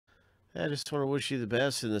I just want to wish you the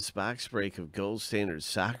best in this box break of Gold Standard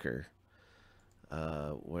Soccer,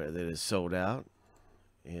 where that is sold out.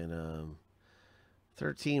 And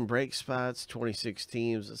 13 break spots, 26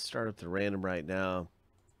 teams. Let's start up the random right now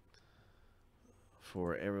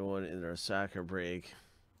for everyone in our soccer break.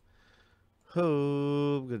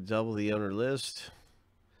 I'm going to double the owner list.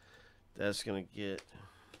 That's going to get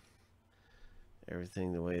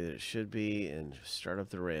everything the way that it should be and start up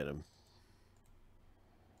the random.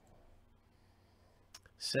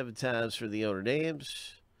 7 times for the owner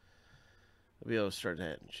names. I'll be able to start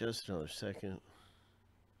that in just another second.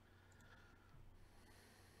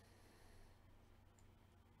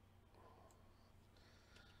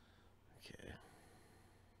 Okay.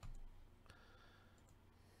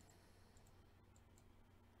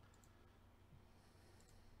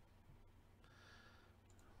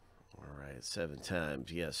 All right, 7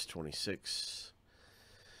 times. Yes, 26.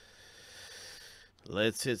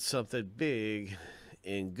 Let's hit something big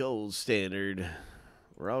in Gold Standard.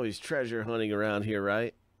 We're always treasure hunting around here,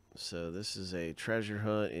 right? So this is a treasure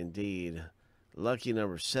hunt indeed. Lucky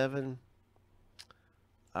number 7.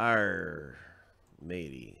 Arr,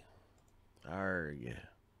 matey. Arg.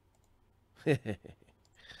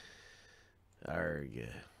 Arg.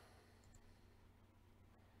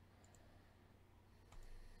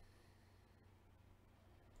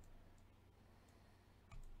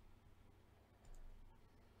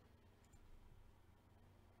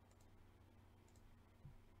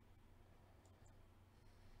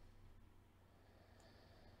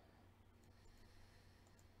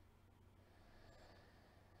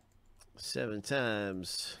 Seven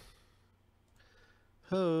times.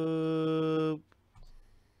 Hope.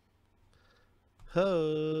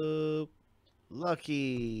 Hope.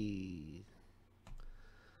 Lucky.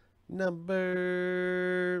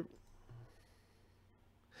 Number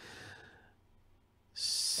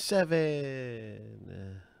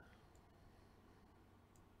 7.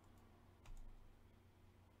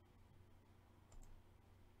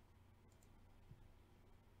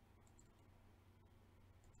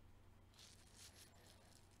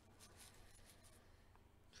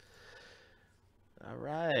 All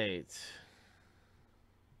right.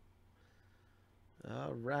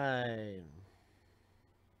 All right.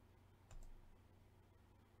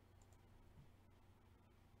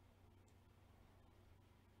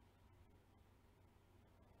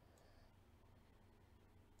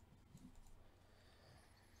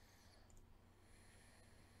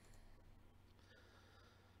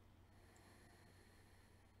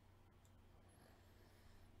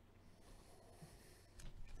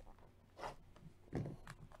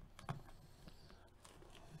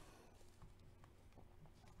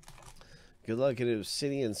 Good luck at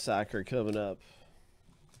Obsidian Soccer coming up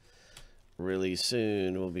really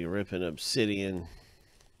soon. We'll be ripping Obsidian.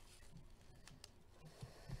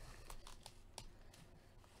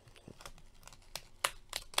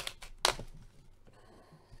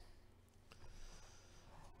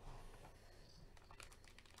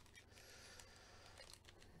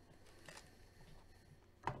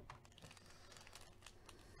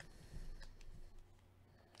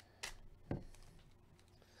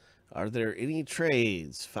 Are there any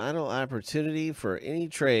trades? Final opportunity for any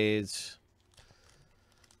trades.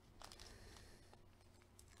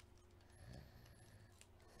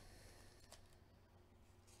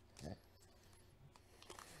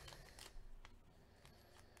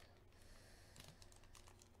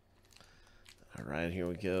 All right, here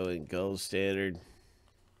we go in Gold Standard.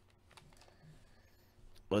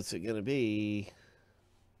 What's it going to be?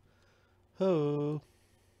 Oh.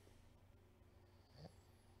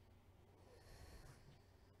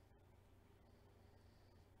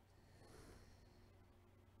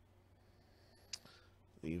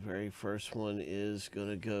 The very first one is going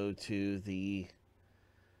to go to the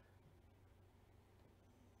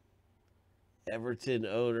Everton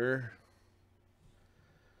owner.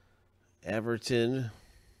 Everton,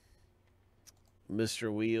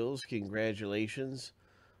 Mr. Wheels, congratulations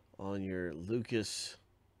on your Lucas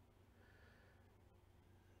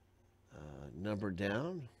number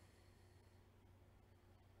down.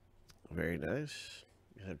 Very nice.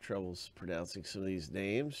 I have troubles pronouncing some of these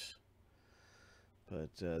names.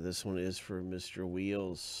 But this one is for Mr.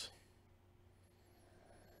 Wheels.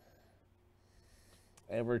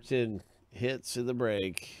 Everton hits in the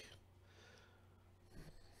break.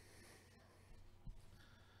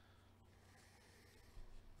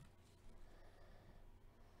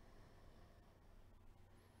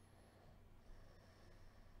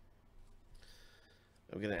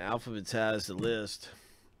 I'm going to alphabetize the list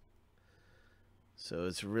so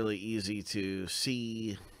it's really easy to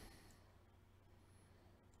see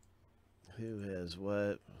Who has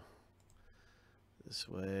what? This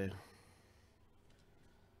way.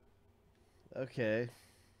 Okay.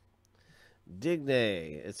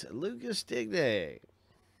 Dignay. It's Lucas Dignay.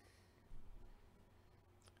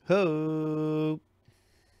 Hope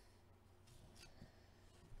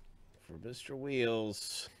for Mr.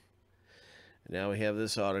 Wheels. And now we have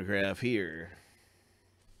this autograph here.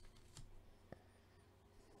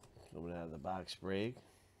 Coming out of the box break.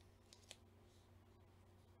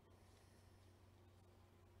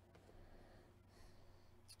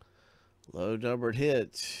 Low numbered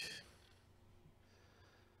hit.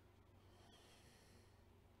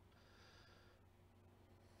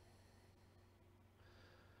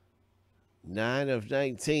 Nine of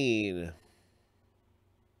 19.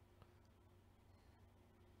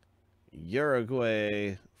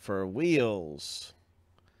 Uruguay for Wheels.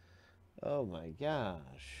 Oh my gosh.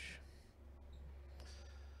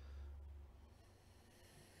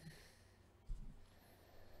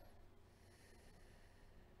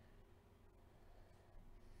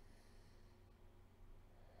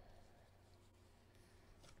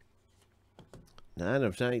 Nine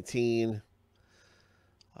of 19.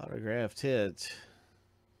 Autographed hit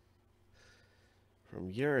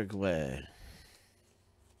from Uruguay.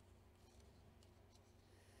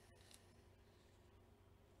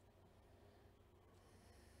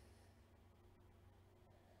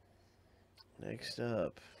 Next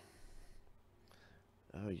up.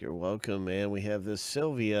 Oh, you're welcome, man. We have this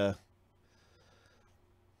Sylvia.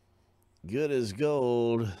 Good as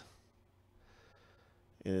gold.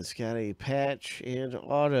 And it's got a patch and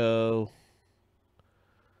auto.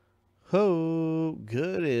 Ho,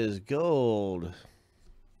 good as gold.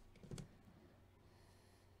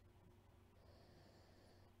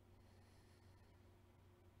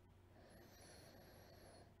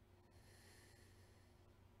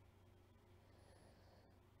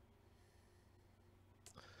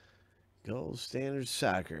 Gold Standard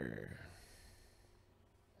Soccer.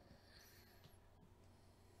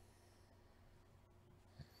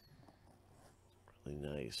 Really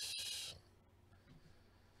nice.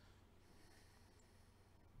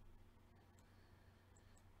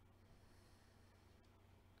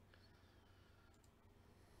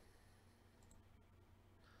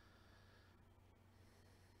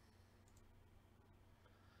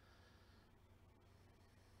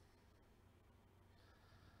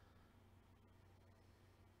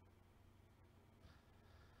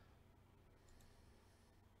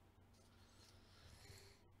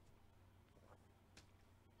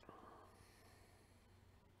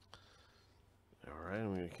 All right,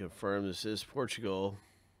 I'm going to confirm this is Portugal.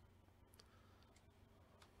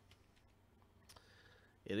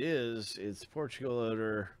 It is. It's Portugal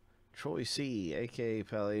owner Troy C, a.k.a.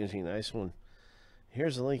 Palangi. Nice one.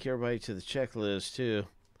 Here's a link, everybody, to the checklist, too.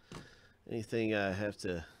 Anything I have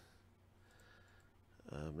to,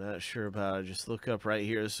 I'm not sure about, just look up right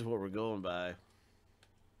here. This is what we're going by.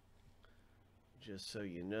 Just so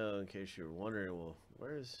you know, in case you're wondering, well,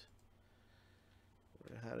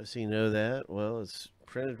 how does he know that? Well, it's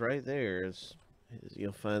printed right there.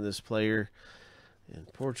 You'll find this player in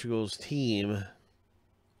Portugal's team.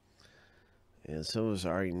 And some of us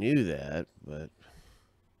already knew that, but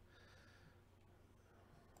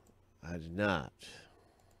I did not.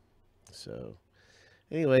 So,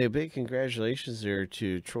 anyway, a big congratulations there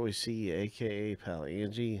to Troy C, a.k.a.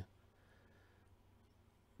 Palangi.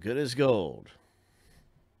 Good as gold.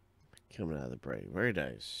 Coming out of the break. Very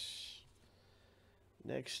nice.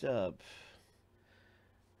 Next up,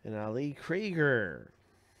 an Ali Krieger.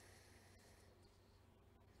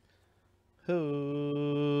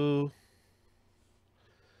 Who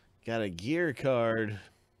got a gear card.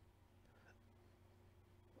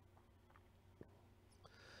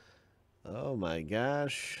 Oh my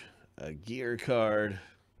gosh. A gear card.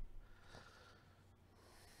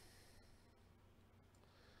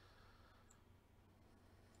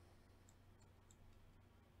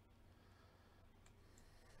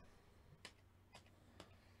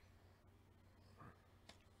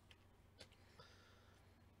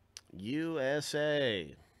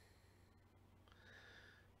 USA.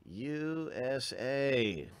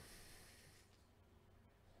 USA.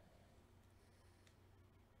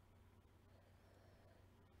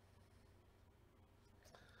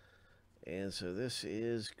 And so this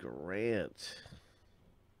is Grant.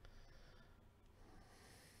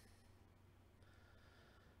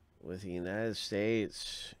 With the United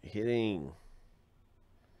States hitting.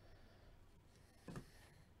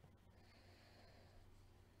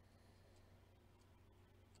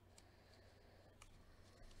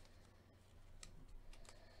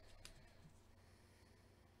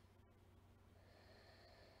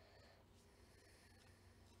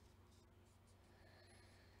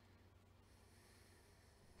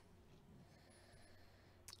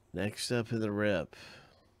 Next up in the rip.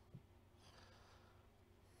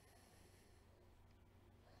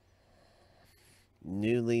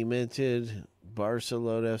 Newly minted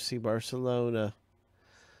Barcelona, FC Barcelona.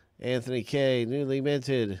 Anthony K, newly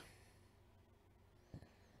minted.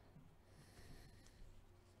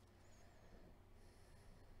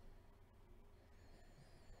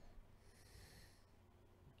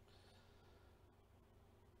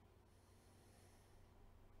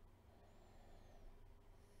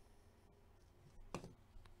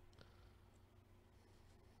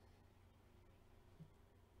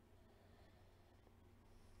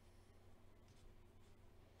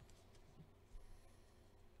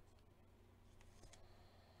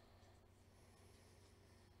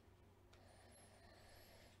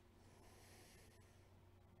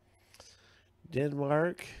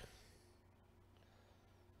 Denmark.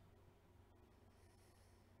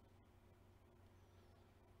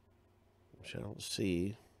 Which I don't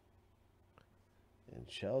see. And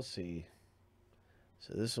Chelsea.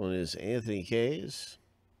 So this one is Anthony K's.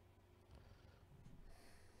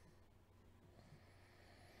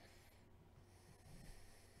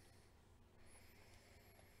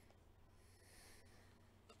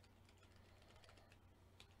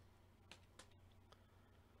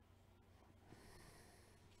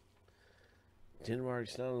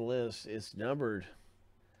 Denmark's not on the list. It's numbered.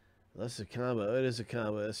 That's a combo. Oh, it is a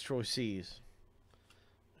combo. That's Troy C's.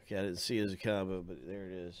 Okay, I didn't see it as a combo, but there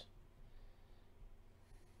it is.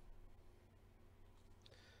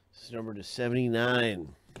 This is numbered to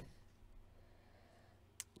 79.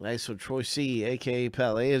 Nice one, Troy C, a.k.a.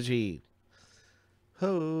 Palangi.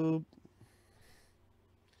 Hope.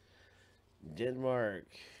 Denmark.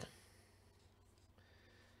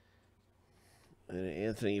 And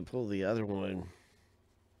Anthony pulled the other one.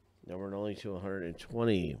 Numbered only to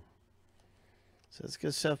 120. So that's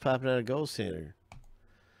good stuff popping out of Gold Standard.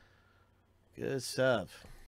 Good stuff.